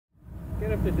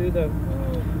gonna have to do the.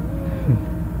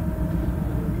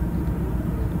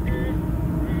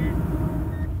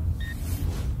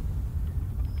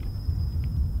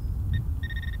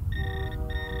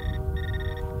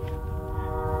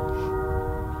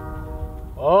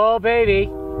 Oh baby,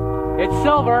 it's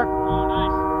silver. Oh,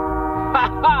 nice.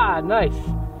 Haha, nice. Is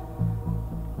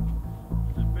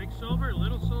it big silver,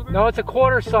 little silver? No, it's a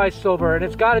quarter-size silver, and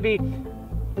it's got to be.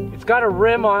 It's got a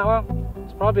rim on. Well,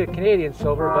 it's probably a Canadian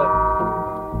silver, but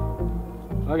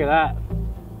look at that.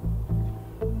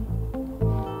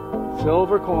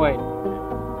 Silver coin,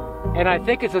 and I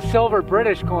think it's a silver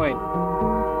British coin.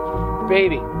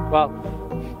 Baby. Well,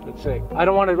 let's see. I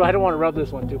don't want to rub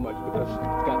this one too much because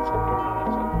it's got some dirt on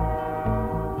it. So.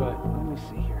 But let me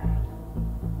see here.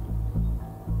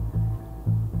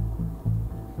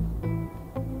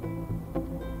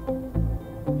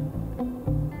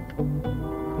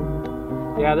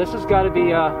 Yeah, this has got to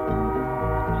be. I'm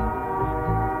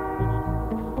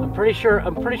pretty sure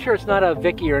it's not a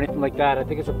Vicky or anything like that. I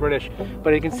think it's a British,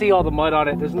 but you can see all the mud on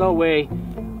it. There's no way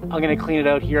I'm gonna clean it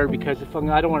out here because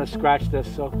I don't want to scratch this.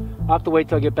 So I'll have to wait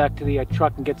till I get back to the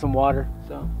truck and get some water.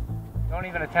 So don't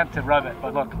even attempt to rub it.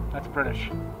 But look, that's British.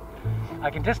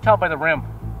 I can just tell by the rim.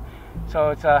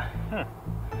 So it's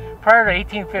prior to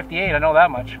 1858. I know that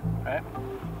much, right?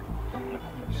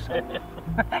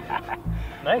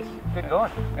 Nice, good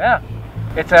going. Yeah,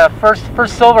 it's a first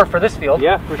silver for this field.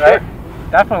 Yeah, for right? sure.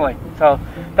 Definitely. So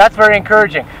that's very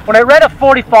encouraging. When I read a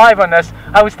 45 on this,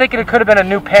 I was thinking it could have been a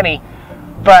new penny,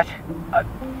 but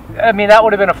I mean that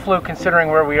would have been a fluke considering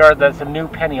where we are. That's a new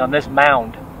penny on this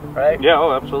mound, right? Yeah,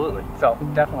 oh, absolutely. So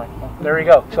definitely. Well, there we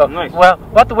go. So nice. Well,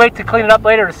 we'll have to wait to clean it up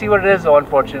later to see what it is, though,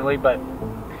 unfortunately, but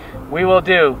we will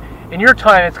do. In your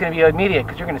time, it's going to be immediate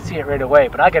because you're going to see it right away.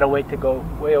 But I got to wait to go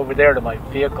way over there to my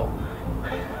vehicle.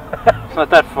 It's not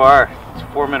that far. It's a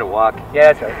 4-minute walk.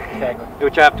 Yeah, that's right. Exactly.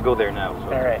 Which I have to go there now.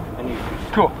 So. All right. I need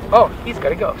Cool. Oh, he's got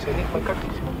to go. So I need my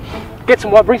cookies. Get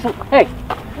some water. Bring some. Hey.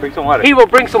 Bring some water. He will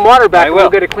bring some water back. I And will.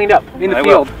 we'll get it cleaned up in the I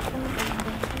field. will.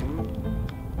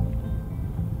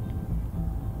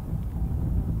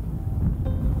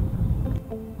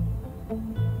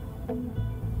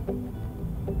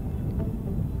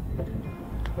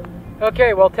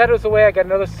 Okay, well, Ted was away. I got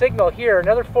another signal here,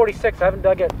 another 46. I haven't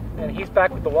dug it, and he's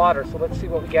back with the water. So let's see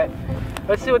what we get.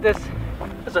 Let's see what this.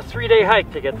 It's a 3-day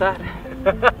hike to get that.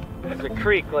 There's a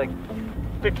creek like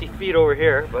 50 feet over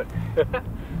here, but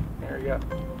there we go.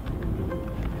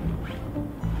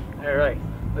 All right,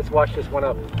 let's wash this one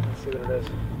up. Let's see what it is.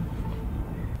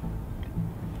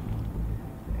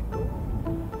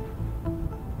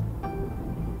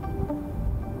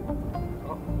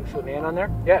 Oh, there's a man on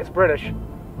there. Yeah, it's British.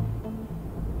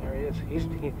 He's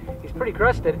pretty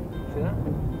crusted. See that?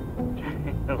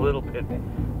 a little bit.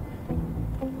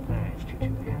 Alright, it's 2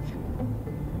 cans.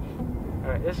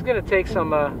 Alright, this is gonna take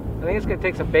some I think it's gonna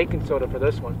take some baking soda for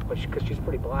this one, because she's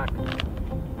pretty black.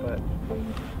 But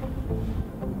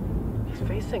he's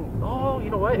facing, oh, you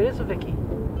know what? It is a Vicky.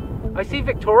 I see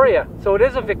Victoria. So it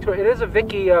is a Victoria. It is a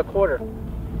Vicky quarter.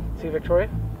 See Victoria?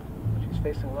 She's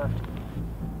facing left.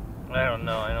 I don't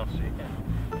know. I don't see it.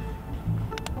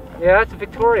 Yeah, it's a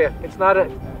Victoria. It's not a.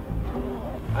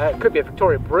 It could be a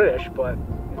Victoria British, but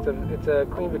it's a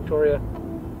Queen Victoria.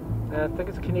 I think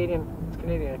it's Canadian. It's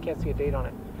Canadian. I can't see a date on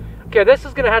it. Okay, this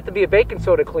is going to have to be a baking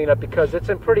soda cleanup because it's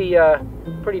in pretty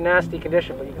nasty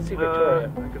condition. But you can see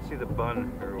Victoria. I can see the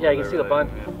bun. Or yeah, you can see the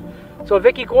bun. Yeah. So a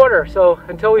Vicky quarter. So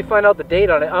until we find out the date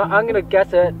on it, I'm going to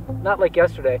guess it. Not like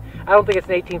yesterday. I don't think it's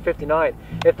an 1859.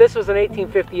 If this was an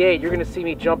 1858, you're going to see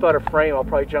me jump out of frame. I'll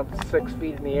probably jump 6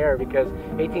 feet in the air because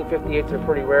 1858s are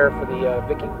pretty rare for the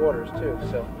Vicky quarters too.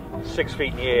 So 6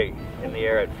 feet in the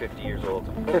air at 50 years old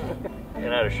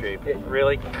and out of shape.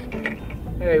 Really?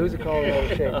 Hey, who's it calling out of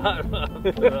shape? I'm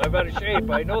out of shape.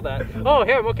 I know that. Oh,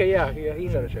 him. Okay, yeah,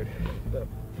 he's out of shape. So.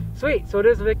 Sweet. So it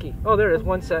is Vicky. Oh, there it is.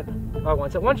 1 cent. Oh,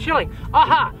 1 cent. 1 shilling.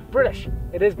 Aha! British.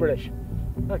 It is British.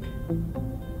 Look.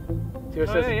 See what it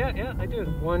says? Yeah, I do.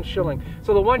 1 shilling.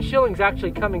 So the 1 shilling's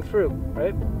actually coming through,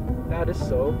 right? That is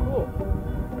so cool,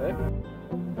 right?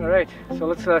 All right. So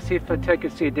let's see if Ted can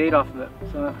see a date off of it.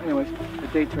 So, anyways, the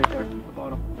date's right there at the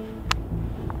bottom.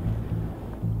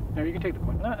 There, you can take the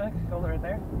coin. No, I can hold it right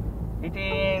there.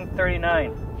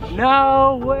 1839.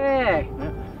 No way!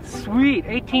 Yeah. Sweet,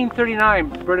 1839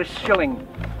 British shilling.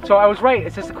 So I was right.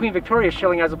 It's just the Queen Victoria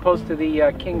shilling as opposed to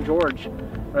the King George,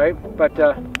 right? But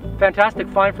fantastic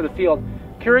find for the field.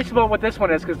 Curious about what this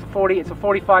one is because it's a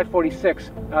 45-46.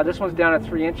 This one's down at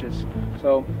 3 inches.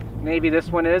 So maybe this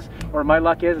one is, or my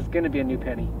luck is, it's going to be a new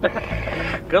penny.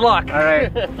 Good luck. All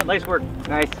right. Nice work.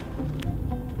 Nice.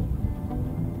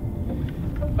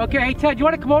 Okay, hey Ted, you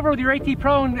want to come over with your AT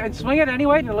Pro and swing it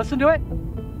anyway to listen to it?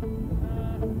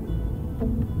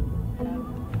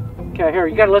 Okay, here,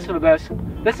 you gotta listen to this.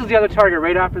 This is the other target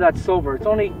right after that silver. It's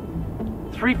only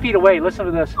 3 feet away. Listen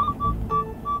to this.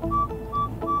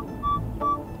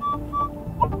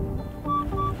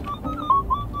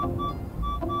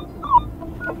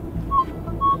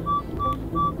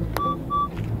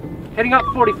 Hitting up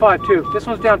 45 too. This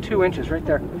one's down 2 inches right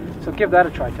there. So give that a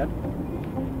try, Ted.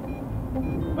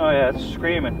 Oh yeah, it's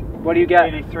screaming. What do you get?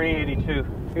 83, 82.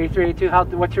 83, 82.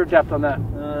 What's your depth on that?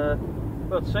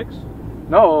 About 6.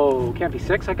 No, can't be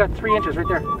 6. I got 3 inches right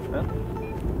there. Huh?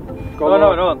 Go Oh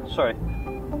lower. no, sorry.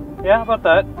 Yeah, about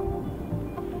that.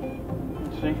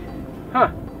 Let's see. Huh.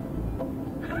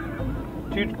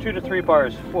 2 to 3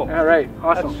 bars. Whoa. All right,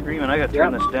 awesome. That's screaming. I gotta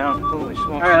turn this down. Holy smokes.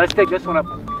 All right, let's take this one up.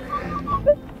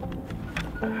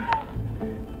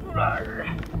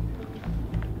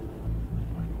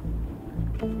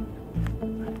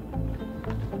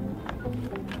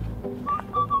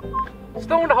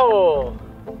 Stone hole.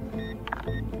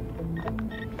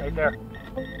 Right there.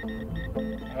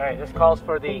 All right, this calls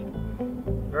for the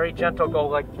very gentle go,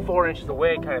 like 4 inches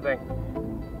away kind of thing.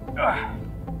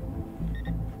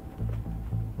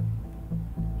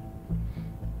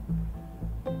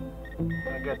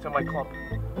 I get to my clump.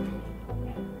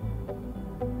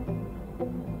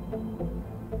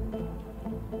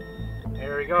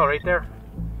 There we go, right there.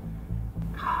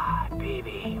 God,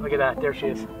 baby. Look at that. There she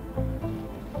is.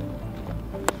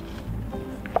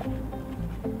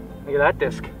 Look at that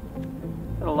disc. Is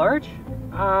that a large?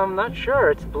 Not sure.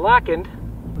 It's blackened.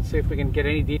 Let's see if we can get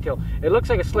any detail. It looks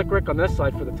like a slick rick on this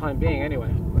side for the time being,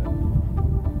 anyway. But I don't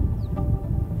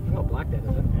know how black that is,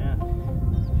 it? Yeah.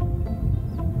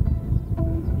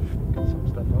 Get some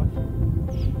stuff off.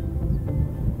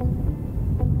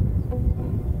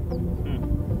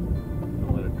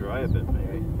 I'll let it dry a bit,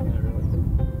 maybe. Yeah, really.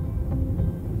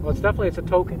 Well, it's definitely a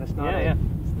token. It's not. Yeah.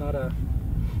 It's not a.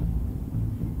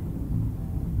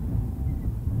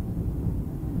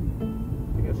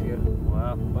 I guess you got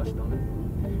Wow. a bust on it.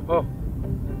 Oh,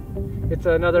 it's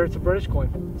a British coin.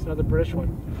 It's another British one,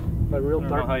 but real I don't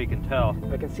dark. know how you can tell.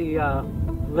 I can see I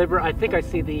think I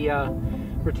see the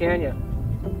Britannia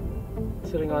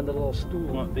sitting on the little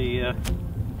stool. Want the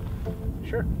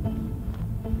Sure.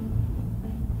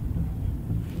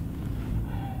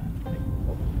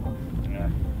 yeah.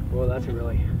 Well, that's a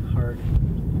really hard.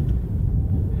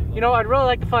 You know, I'd really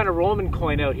like to find a Roman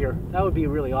coin out here. That would be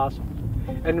really awesome.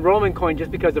 And Roman coin,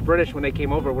 just because the British, when they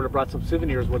came over, would have brought some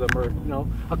souvenirs with them, or you know,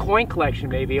 a coin collection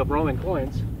maybe of Roman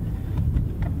coins.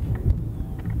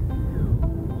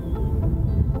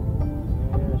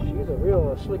 Yeah, she's a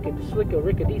real slicka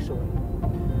rickadisa one.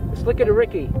 A slicka to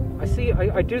Ricky.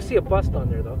 I do see a bust on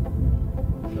there though.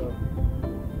 So.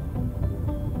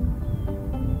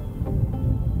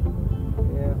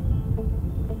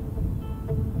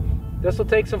 This will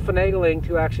take some finagling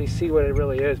to actually see what it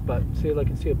really is, but see if I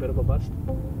can see a bit of a bust.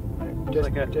 Just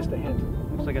a hint.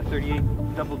 Looks like a 38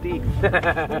 double D.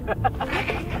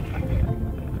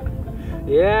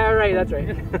 Yeah, right, that's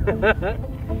right.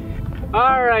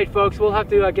 All right, folks, we'll have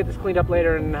to get this cleaned up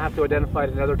later and have to identify it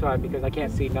another time because I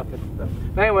can't see nothing. So,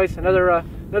 anyways, another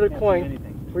coin,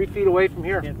 3 feet away from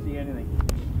here. Can't see anything.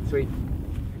 Sweet.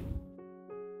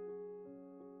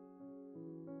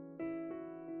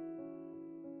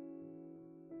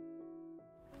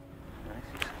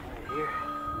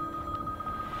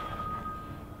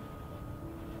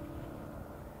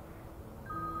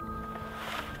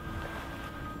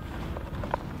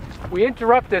 We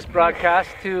interrupt this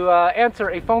broadcast to answer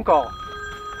a phone call.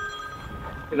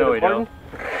 No, we don't.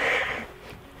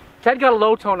 Ted got a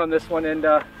low tone on this one, and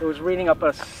it was reading up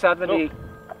a 70. Oh.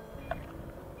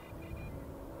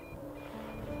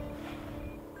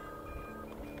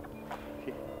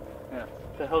 Yeah.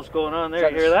 What the hell's going on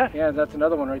there? You hear that? Yeah, that's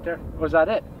another one right there. Or is that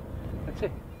it? That's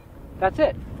it. That's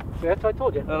it. See, that's what I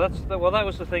told you. Oh, well, that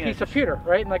was the thing. Piece of pewter,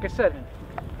 right? And like I said.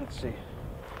 Let's see.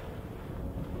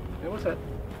 It was it.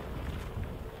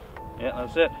 Yeah,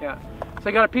 that's it. Yeah. So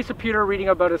I got a piece of pewter reading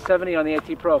about a 70 on the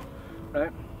AT Pro,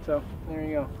 right? So there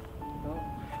you go. Well,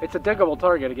 it's a diggable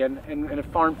target again in a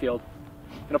farm field.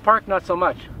 In a park, not so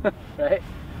much, right?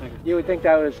 You would think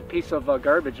that was a piece of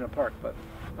garbage in a park, but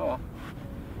oh well.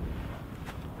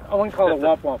 I wouldn't call it a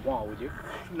womp womp womp, would you?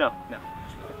 No. No.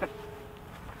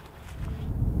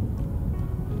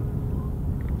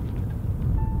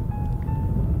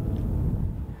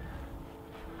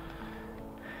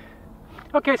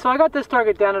 Okay, so I got this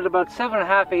target down at about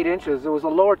 7.5, 8 inches. It was a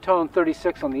lower tone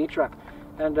 36 on the E-Truck.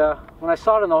 And when I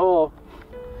saw it in the hole,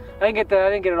 I didn't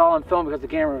get it all on film because the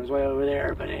camera was way over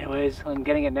there. But anyways, I'm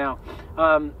getting it now.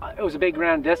 It was a big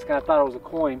round disc and I thought it was a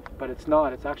coin, but it's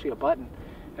not. It's actually a button.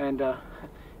 And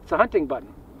it's a hunting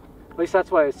button. At least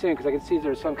that's what I assume, because I can see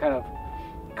there's some kind of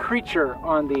creature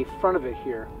on the front of it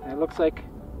here. And it looks like,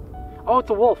 oh, it's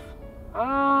a wolf.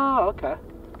 Oh, okay.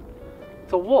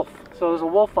 It's a wolf. So there's a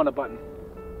wolf on the button.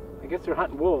 I guess they're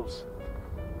hunting wolves.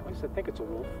 At least I think it's a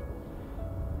wolf.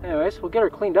 Anyways, we'll get her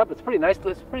cleaned up. It's pretty nice.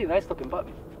 It's a pretty nice looking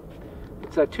button.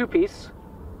 It's a 2-piece,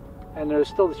 and there's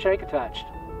still the shank attached.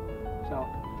 So,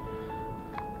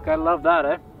 gotta love that,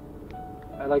 eh?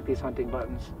 I like these hunting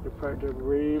buttons. They're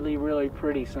really, really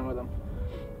pretty, some of them.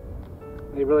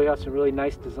 They really have some really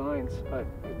nice designs, but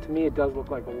to me it does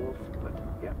look like a wolf. But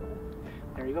yeah,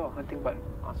 there you go, hunting button.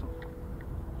 Awesome.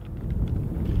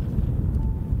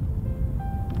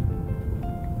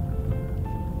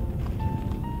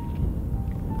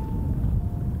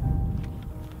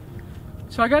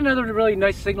 So I got another really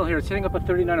nice signal here. It's hitting up at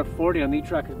 39 or 40 on the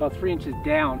track. It's about 3 inches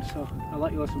down, so I'll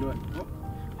let you listen to it. Oh,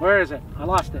 where is it? I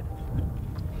lost it.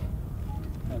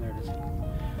 Oh, there it is.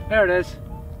 There it is.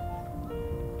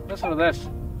 Listen to this.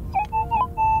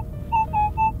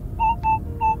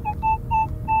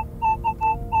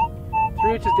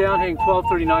 Three inches down, hitting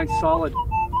 1239 solid.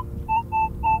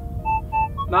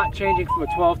 Not changing from a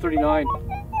 1239.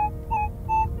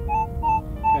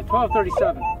 Okay,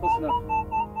 1237. Close enough.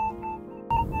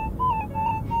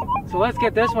 So let's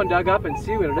get this one dug up and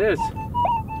see what it is.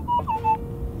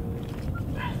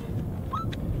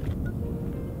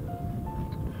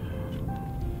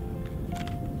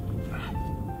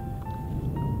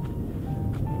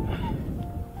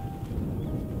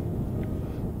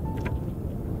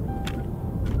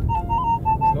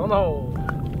 Still in the hole.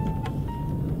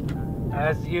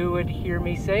 As you would hear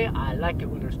me say, I like it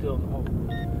when they're still in the hole.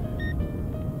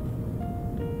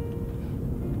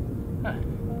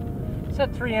 It's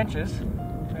at 3 inches.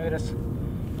 Maybe just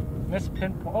missed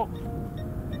pinpoint. Oh,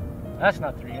 that's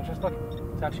not 3 inches. Look,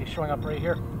 it's actually showing up right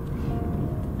here.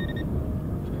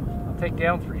 I'll take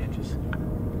down 3 inches.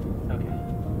 Okay.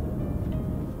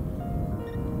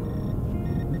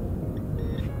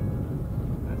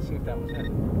 Let's see if that was it.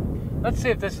 Let's see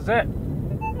if this is it.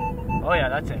 Oh yeah,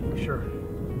 that's it for sure.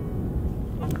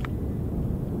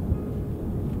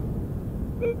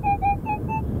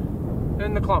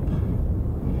 In the clump.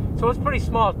 So it's pretty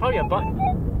small. It's probably a button.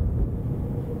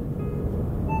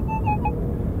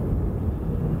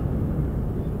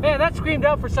 Man, that screamed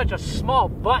out for such a small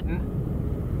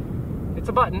button. It's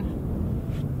a button.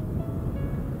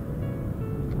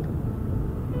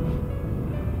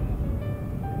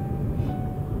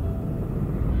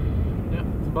 Yeah,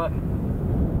 it's a button.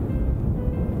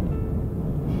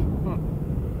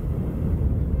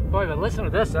 Boy, but listen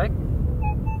to this, eh?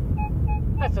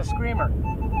 That's a screamer.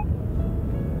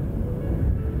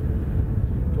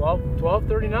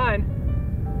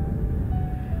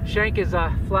 1239. Shank is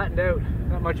flattened out.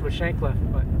 Not much of a shank left,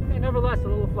 but hey, nevertheless, a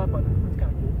little flat button. That's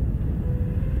kind of cool.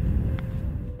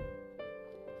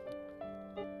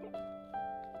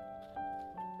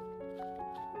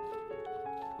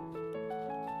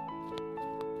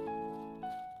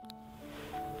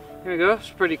 Here we go.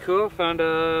 It's pretty cool. Found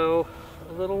a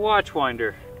little watch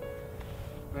winder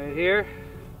right here.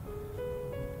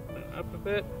 Up a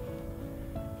bit.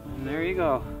 And there you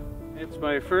go. It's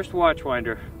my first watch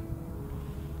winder.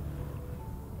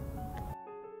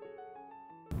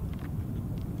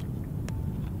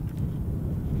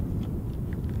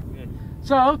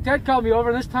 So Dad called me over,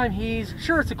 and this time he's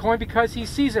sure it's a coin because he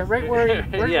sees it right where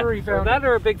he, yeah. where he found that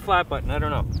or a big flat button, I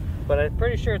don't know. But I'm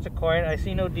pretty sure it's a coin. I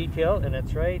see no detail, and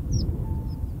it's right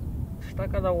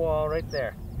stuck on the wall right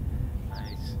there.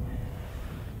 Nice.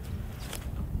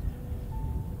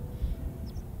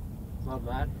 Love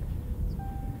that.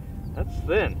 That's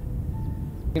thin.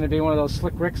 Gonna be one of those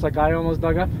slick ricks like I almost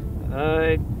dug up?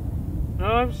 No,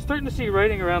 I'm starting to see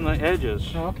writing around the edges.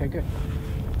 Oh, okay, good.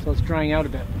 So it's drying out a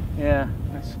bit. Yeah.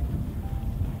 Nice.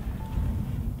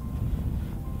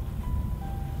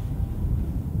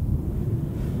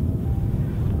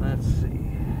 Let's see.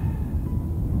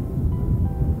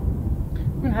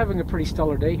 We've been having a pretty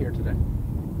stellar day here today.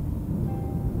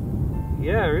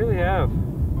 Yeah, I really have.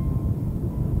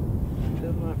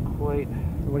 Still not quite.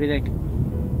 What do you think?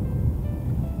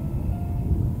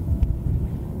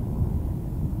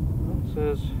 It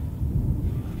says,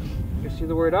 you see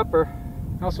the word upper.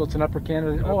 Also, it's an Upper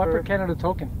Canada. Oh, Upper Canada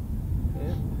token.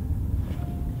 Yeah.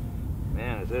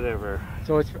 Man, is it ever.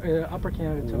 So it's Upper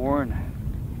Canada token. Worn.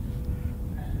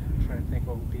 I'm trying to think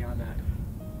what would be on that.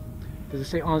 Does it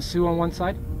say En Sioux on one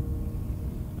side?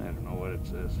 I don't know what it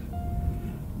says.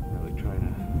 I'm really trying to.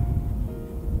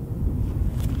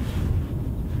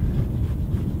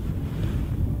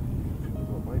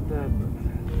 Like that.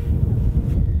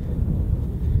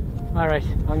 All right,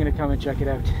 I'm gonna come and check it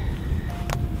out.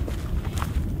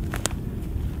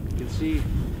 You can see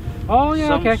Oh yeah,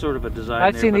 some okay. sort of a design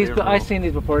I've there, seen but I these. don't know. I've seen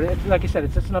these before. Like I said,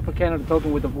 it's just an Upper Canada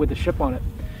token with the ship on it.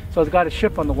 So it's got a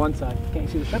ship on the one side. Can't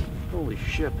you see the ship? Holy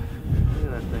ship.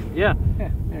 Look at that thing. Yeah.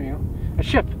 Yeah, there you go. A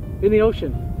ship in the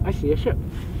ocean. I see a ship.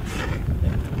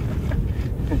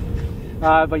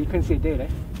 But you couldn't see a date, eh?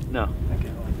 No. Okay.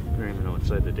 I don't even know what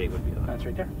side the date would be on. That's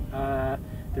right there.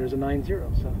 There's a 90,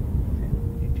 so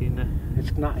 18.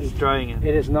 it's not. It's drying in.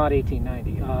 It is not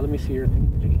 1890. Let me see your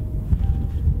thing.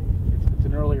 It's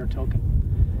an earlier token.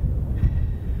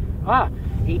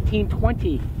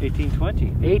 1820. 1820.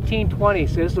 1820.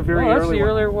 So this is a very that's early the one.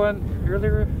 earlier one.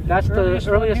 Earlier. That's the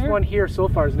earliest here? one here so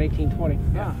far is in 1820.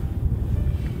 Yeah.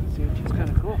 See, It's kind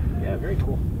of cool. yeah, very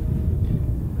cool.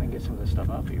 I can get some of this stuff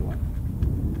out for you one.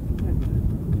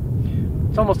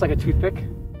 It's almost like a toothpick.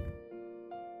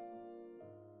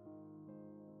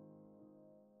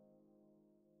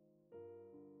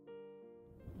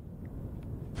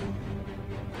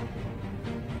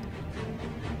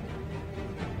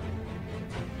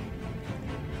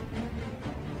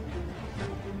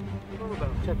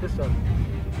 Check this out.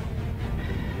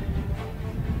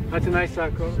 That's a nice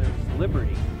It quote. says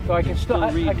Liberty. So I can still,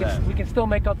 read that. we can still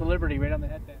make out the Liberty right on the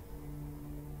headband.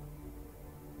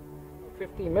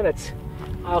 15 minutes.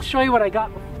 I'll show you what I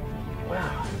got.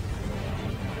 Wow.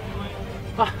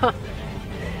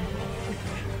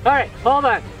 All right, hold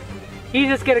on. He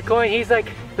just get a coin. He's like,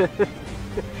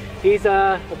 he's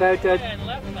about.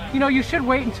 You know, you should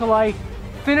wait until I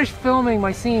finish filming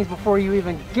my scenes before you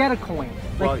even get a coin.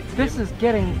 Like, Well, this is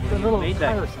getting a little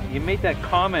tiresome. You made that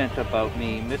comment about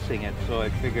me missing it, so I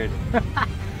figured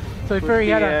So it he would be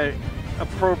had an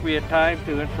appropriate time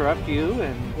to interrupt you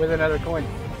and with another coin.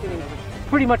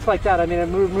 Pretty much like that. I mean, I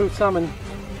moved some and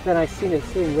then I seen it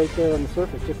sitting right there on the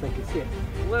surface, just like you see it.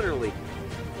 literally.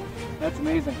 That's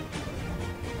amazing.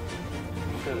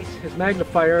 His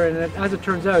magnifier, and as it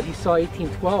turns out, he saw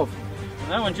 1812.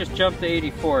 And that one just jumped to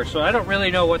 84, so I don't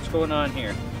really know what's going on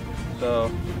here.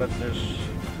 So, but there's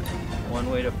one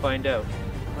way to find out.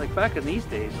 Like back in these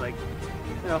days, like,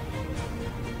 you know,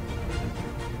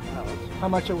 that was How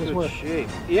much it was good worth. shape.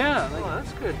 Yeah, like,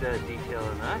 that's good detail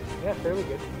in that. Yeah, fairly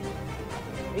good.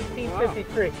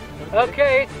 1853.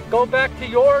 Okay, go back to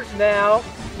yours now.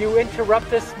 You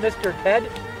interrupt us, Mr. Ted.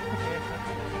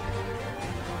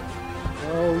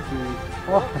 Oh, geez.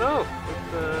 Oh, no,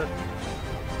 it's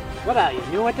What are you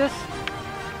new at this?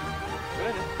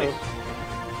 good.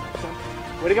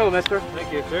 Way to go, mister.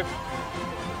 Thank you, sir.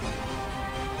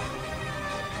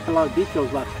 A lot of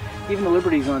details left. Even the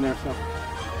Liberty's on there, so.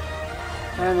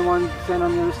 And the one sent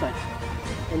on the other side.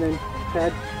 And then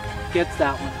Ted gets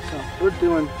that one. So we're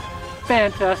doing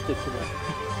fantastic today.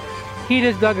 He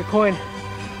just dug a coin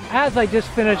as I just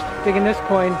finished digging this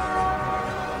coin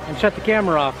and shut the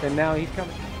camera off, and now he's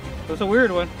coming. It was a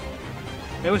weird one.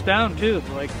 It was down too,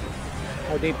 like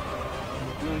How deep?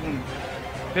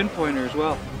 pinpointer as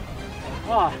well.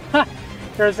 Oh,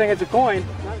 first thing it's a coin.